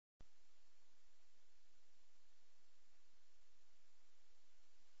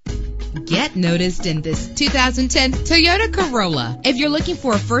Get noticed in this 2010 Toyota Corolla. If you're looking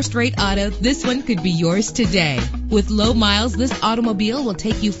for a first-rate auto, this one could be yours today. With low miles, this automobile will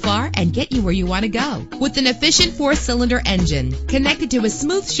take you far and get you where you want to go. With an efficient 4-cylinder engine connected to a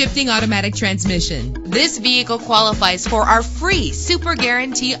smooth shifting automatic transmission, this vehicle qualifies for our free Super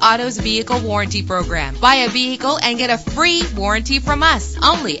Guarantee Autos Vehicle Warranty Program. Buy a vehicle and get a free warranty from us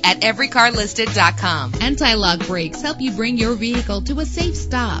only at everycarlisted.com. Anti-lock brakes help you bring your vehicle to a safe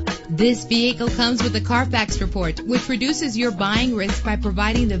stop. This vehicle comes with a Carfax report, which reduces your buying risk by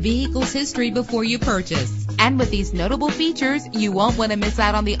providing the vehicle's history before you purchase. And with these notable features, you won't want to miss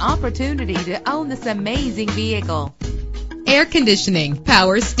out on the opportunity to own this amazing vehicle. Air conditioning,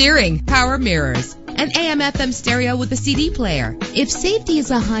 power steering, power mirrors, an AM/FM stereo with a CD player. If safety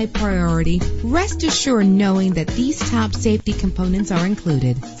is a high priority, rest assured knowing that these top safety components are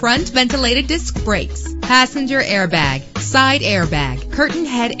included. Front ventilated disc brakes, passenger airbag, side airbag, curtain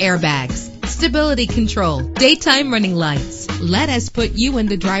head airbags, stability control, daytime running lights. Let us put you in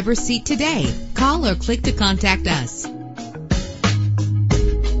the driver's seat today. Call or click to contact us.